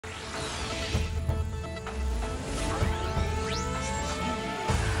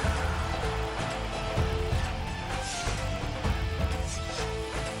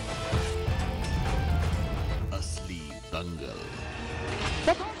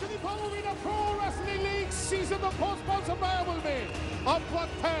India pro wrestling league season को sponsor by में अब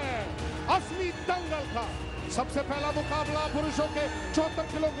वक्त है असली दंगल का। सबसे पहला मुकाबला पुरुषों के 74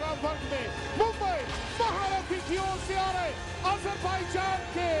 किलोग्राम वर्ग में मुंबई महारथी की ओर से आ रहे अजरबैजान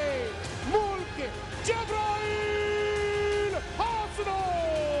के मूल के जबराइल हासनोव।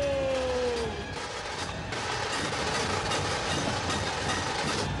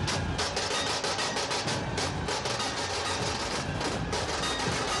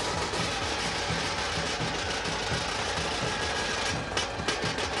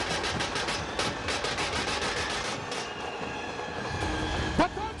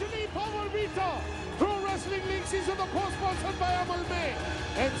 प्रो रेसलिंग लीग सीजन को स्पॉन्सर्ड बाय अमल में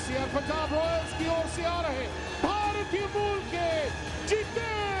NCR पंजाब रॉयल्स की ओर से आ रहे भारतीय मूल के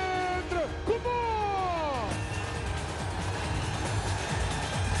Jitendra Kumar.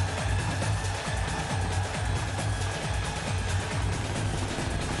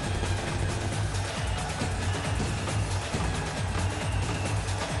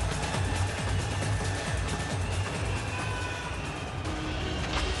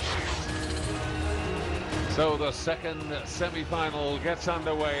 So the second semi-final gets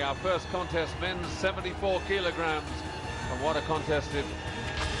underway. Our first contest, men's 74 kilograms. And what a contest it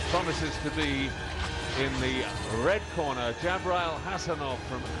promises to be. In the red corner, Jabrayil Hasanov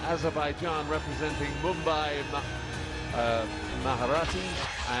from Azerbaijan representing Mumbai Maharathi.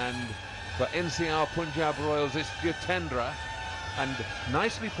 And for NCR Punjab Royals, it's Jitendra. And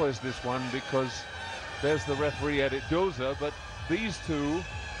nicely poised this one because there's the referee Edit Doza, but these two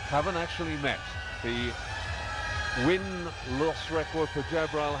haven't actually met. The win-loss record for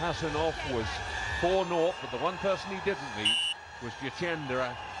Jabrayil Hasanov was 4-0, but the one person he didn't meet was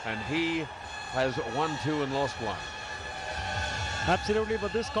Jitendra, and he has won 2 and lost 1. Absolutely,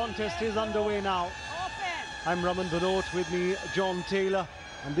 but this contest is underway now. I'm Raman Bhanot, with me John Taylor,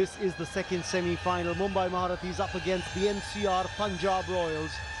 and this is the second semi-final. Mumbai Maharathi is up against the NCR Punjab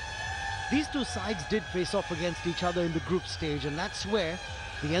Royals. These two sides did face off against each other in the group stage, and that's where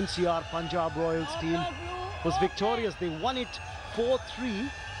the NCR Punjab Royals team was victorious. They won it 4-3,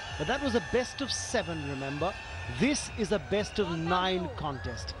 but that was a best of 7, remember. This is a best of 9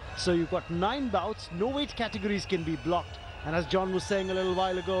 contest. So you've got 9 bouts, no weight categories can be blocked. And as John was saying a little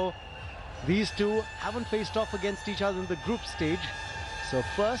while ago, these two haven't faced off against each other in the group stage. So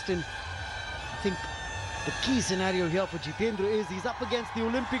first, and I think the key scenario here for Jitendra is he's up against the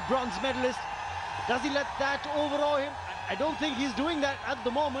Olympic bronze medalist. Does he let that overawe him? I don't think he's doing that at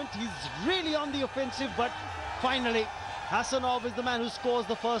the moment. He's really on the offensive, but finally Hasanov is the man who scores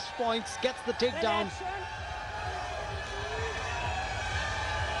the first points, gets the takedown.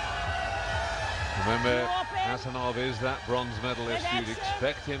 Remember, Hasanov is that bronze medalist. You'd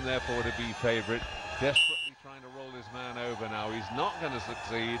expect him therefore to be favourite. Desperately trying to roll his man over now. He's not going to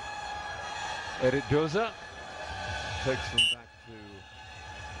succeed. Edit Doza takes them back to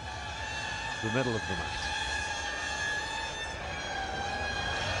the middle of the mat.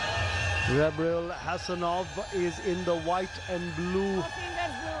 Jabrayil Hasanov is in the white and blue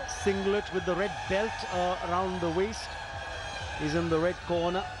singlet with the red belt around the waist. He's in the red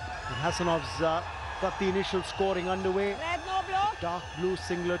corner. And Hasanov's got the initial scoring underway. Red, no block. The dark blue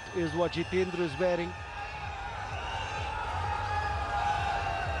singlet is what Jitendra is wearing.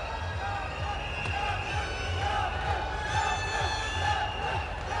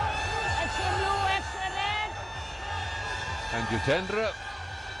 Extra blue, extra red. And Jitendra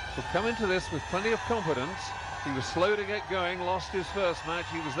will come into this with plenty of confidence. He was slow to get going, lost his first match.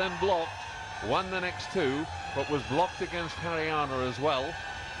 He was then blocked, won the next 2, but was blocked against Haryana as well.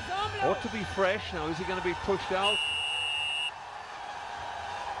 Ought to be fresh. Now, is he going to be pushed out?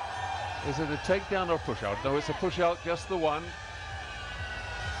 Is it a takedown or push out? No, it's a push out, just the one.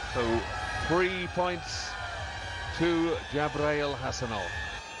 So 3 points to Jabrayil Hasanov.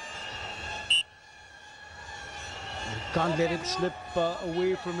 Can't let it slip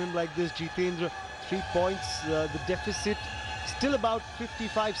away from him like this, Jitendra. 3 points, the deficit. Still about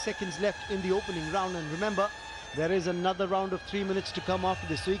 55 seconds left in the opening round. And remember, there is another round of 3 minutes to come after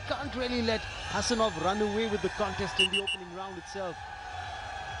this. So he can't really let Hasanov run away with the contest in the opening round itself.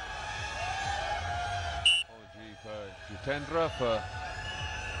 Apology for Jitendra for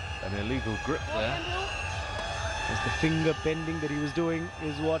an illegal grip there. As the finger bending that he was doing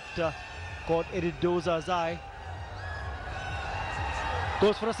is what caught Edit Doza's eye.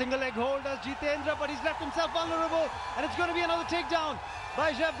 Goes for a single leg hold as Jitendra, but he's left himself vulnerable, and it's going to be another takedown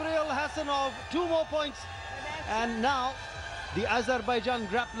by Jabrayil Hasanov. 2 more points, and now the Azerbaijan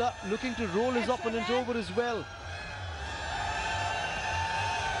grappler looking to roll his opponent over as well.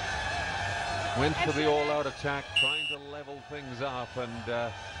 Went for the all-out attack, trying to level things up,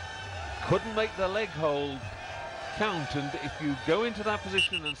 and couldn't make the leg hold count, and if you go into that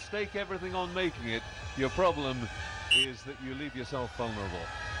position and stake everything on making it, your problem is that you leave yourself vulnerable.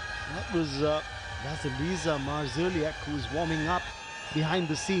 That was Vasilisa Marzliak, who's warming up behind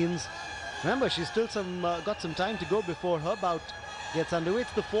the scenes. Remember, she's still got some time to go before her bout gets underway.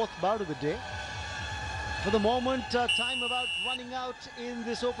 It's the fourth bout of the day. For the moment, time about running out in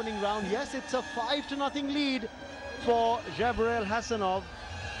this opening round. Yes, it's a 5-0 lead for Jabrayil Hasanov.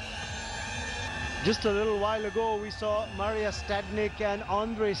 Just a little while ago, we saw Maria Stadnik and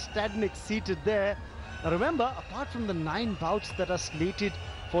Andrei Stadnik seated there. Now remember, apart from the 9 bouts that are slated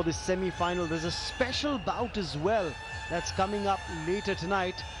for the semi-final, there's a special bout as well that's coming up later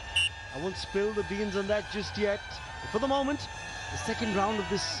tonight. I won't spill the beans on that just yet. But for the moment, the second round of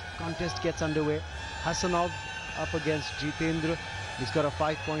this contest gets underway. Hasanov up against Jitendra. He's got a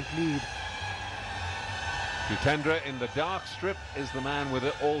 5-point lead. Jitendra in the dark strip is the man with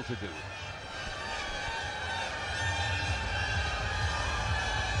it all to do.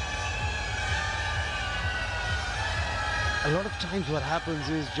 A lot of times what happens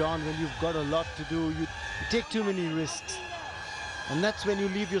is, John, when you've got a lot to do, you take too many risks. And that's when you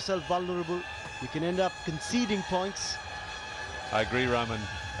leave yourself vulnerable. You can end up conceding points. I agree, Raman.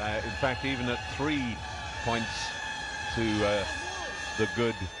 In fact, even at 3 points to the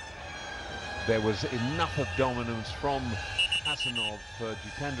good, there was enough of dominance from Hasanov for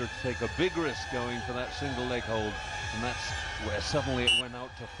Jitendra to take a big risk going for that single leg hold. And that's where suddenly it went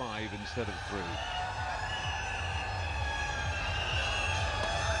out to 5 instead of 3.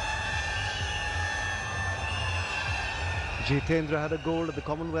 Jitendra had a gold at the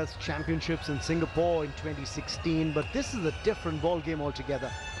Commonwealth Championships in Singapore in 2016, but this is a different ball game altogether.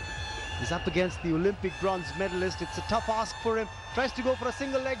 He's up against the Olympic bronze medalist. It's a tough ask for him. Tries to go for a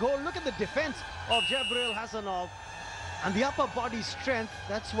single leg hold. Look at the defense of Jabrayil Hasanov. And the upper body strength,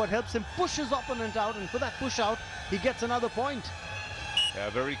 that's what helps him push his opponent out, and for that push out, he gets another point. Yeah,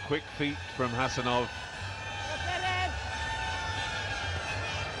 very quick feet from Hasanov.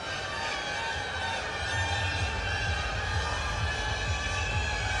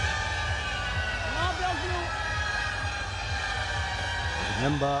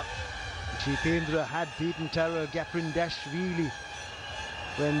 Remember, Jitendra had beaten Tara Gaprindashvili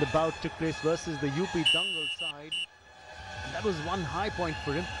when the bout took place versus the UP Dangal side. And that was one high point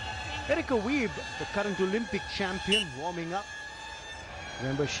for him. Erika Weeb, the current Olympic champion, warming up.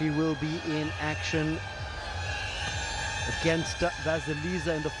 Remember, she will be in action against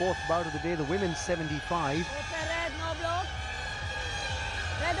Vasilisa in the fourth bout of the day, the women's 75. Open red, no block.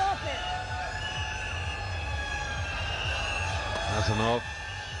 Red open. Hasanov,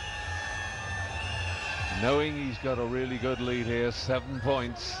 knowing he's got a really good lead here, 7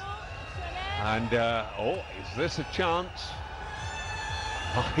 points. And, oh, is this a chance?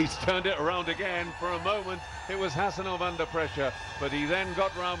 Oh, he's turned it around again. For a moment, it was Hasanov under pressure, but he then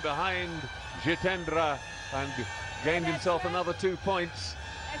got round behind Jitendra and gained himself another 2 points.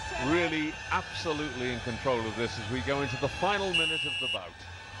 Really, absolutely in control of this as we go into the final minute of the bout.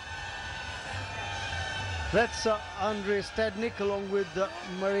 That's Andrei Stadnik along with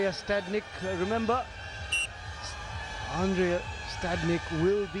Maria Stadnik. Remember, Andrei Stadnik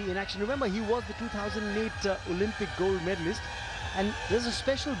will be in action. Remember, he was the 2008 Olympic gold medalist. And there's a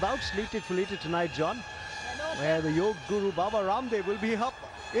special bout slated for later tonight, John, where the Yoga Guru Baba Ramdev will be up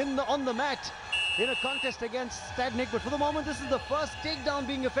on the mat in a contest against Stadnik. But for the moment, this is the first takedown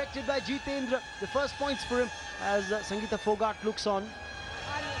being effected by Jitendra. The first points for him as Sangeeta Fogart looks on.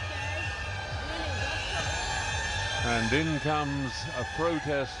 And in comes a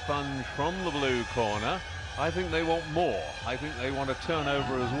protest sponge from the blue corner. I think they want more. I think they want a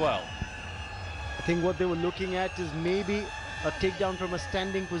turnover as well. I think what they were looking at is maybe a takedown from a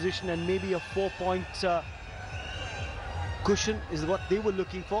standing position and maybe a 4-point cushion is what they were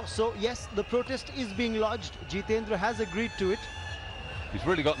looking for. So yes, the protest is being lodged. Jitendra has agreed to it. He's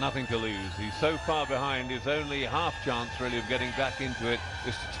really got nothing to lose. He's so far behind. His only half chance really of getting back into it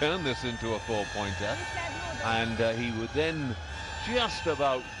is to turn this into a 4-pointer. And he would then just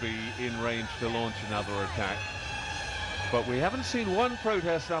about be in range to launch another attack. But we haven't seen one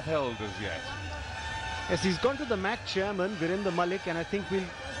protest upheld as yet. Yes, he's gone to the mat chairman, Virendra Malik, and I think we'll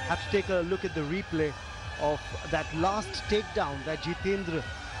have to take a look at the replay of that last takedown that Jitendra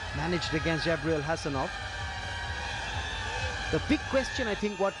managed against Jabrayil Hasanov. The big question, I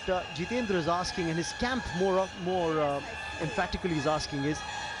think, what Jitendra is asking, and his camp more emphatically is asking is,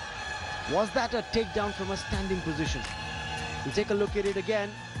 was that a takedown from a standing position? We'll take a look at it again.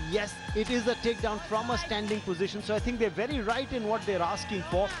 Yes, it is a takedown from a standing position. So I think they're very right in what they're asking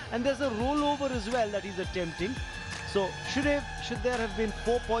for. And there's a rollover as well that he's attempting. So should there have been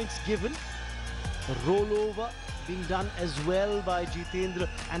 4 points given? A rollover being done as well by Jitendra,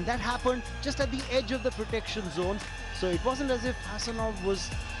 and that happened just at the edge of the protection zone. So it wasn't as if Hasanov was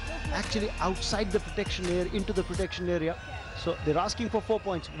actually outside the protection area, into the protection area. So they're asking for 4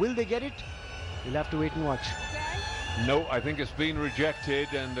 points. Will they get it? We'll have to wait and watch. No, I think it's been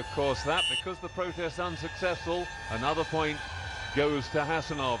rejected, and of course that, because the protest unsuccessful, another point goes to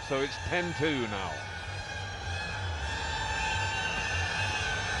Hasanov, so it's 10-2 now.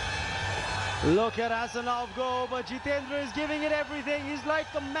 Look at Hasanov go, but Jitendra is giving it everything. He's like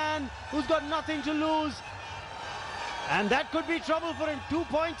a man who's got nothing to lose. And that could be trouble for him. 2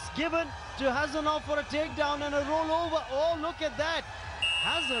 points given to Hasanov for a takedown and a rollover. Oh, look at that.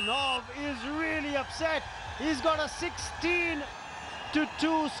 Hasanov is really upset. He's got a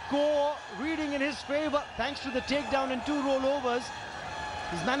 16-2 score reading in his favor thanks to the takedown and 2 rollovers.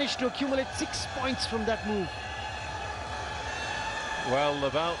 He's managed to accumulate 6 points from that move. Well, the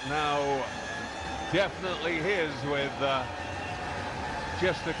bout now definitely his with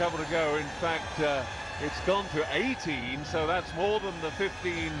just a couple to go. In fact, it's gone to 18, so that's more than the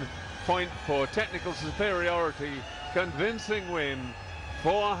 15 point for technical superiority. Convincing win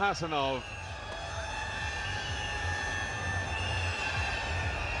for Hasanov.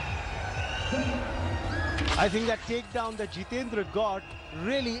 I think that takedown that Jitendra got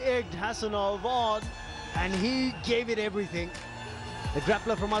really egged Hasanov on, and he gave it everything. The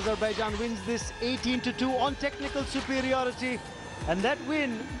grappler from Azerbaijan wins this 18-2 on technical superiority, and that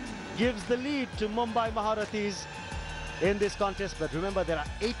win gives the lead to Mumbai Maharathis in this contest. But remember, there are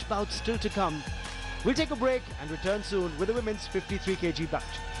 8 bouts still to come. We'll take a break and return soon with the women's 53 kg bout.